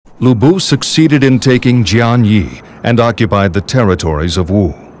Lu Bu succeeded in taking Jianyi and occupied the territories of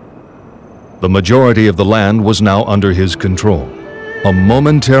Wu. The majority of the land was now under his control. A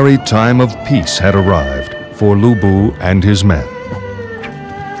momentary time of peace had arrived for Lu Bu and his men.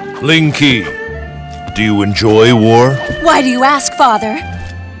 Lingqi, do you enjoy war? Why do you ask, Father?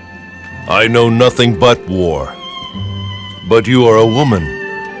 I know nothing but war. But you are a woman.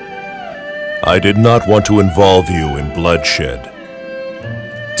 I did not want to involve you in bloodshed.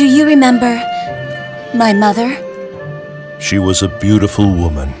 Do you remember my mother? She was a beautiful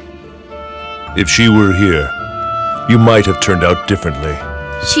woman. If she were here, you might have turned out differently.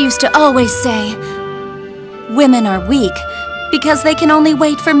 She used to always say, women are weak because they can only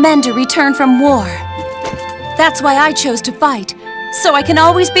wait for men to return from war. That's why I chose to fight, so I can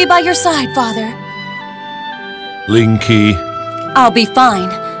always be by your side, Father. Lingqi. I'll be fine.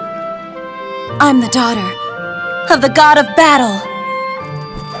 I'm the daughter of the god of battle.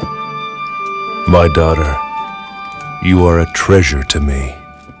 My daughter, you are a treasure to me.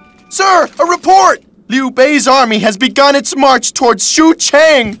 Sir, a report! Liu Bei's army has begun its march towards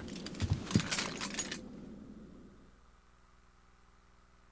Xuchang.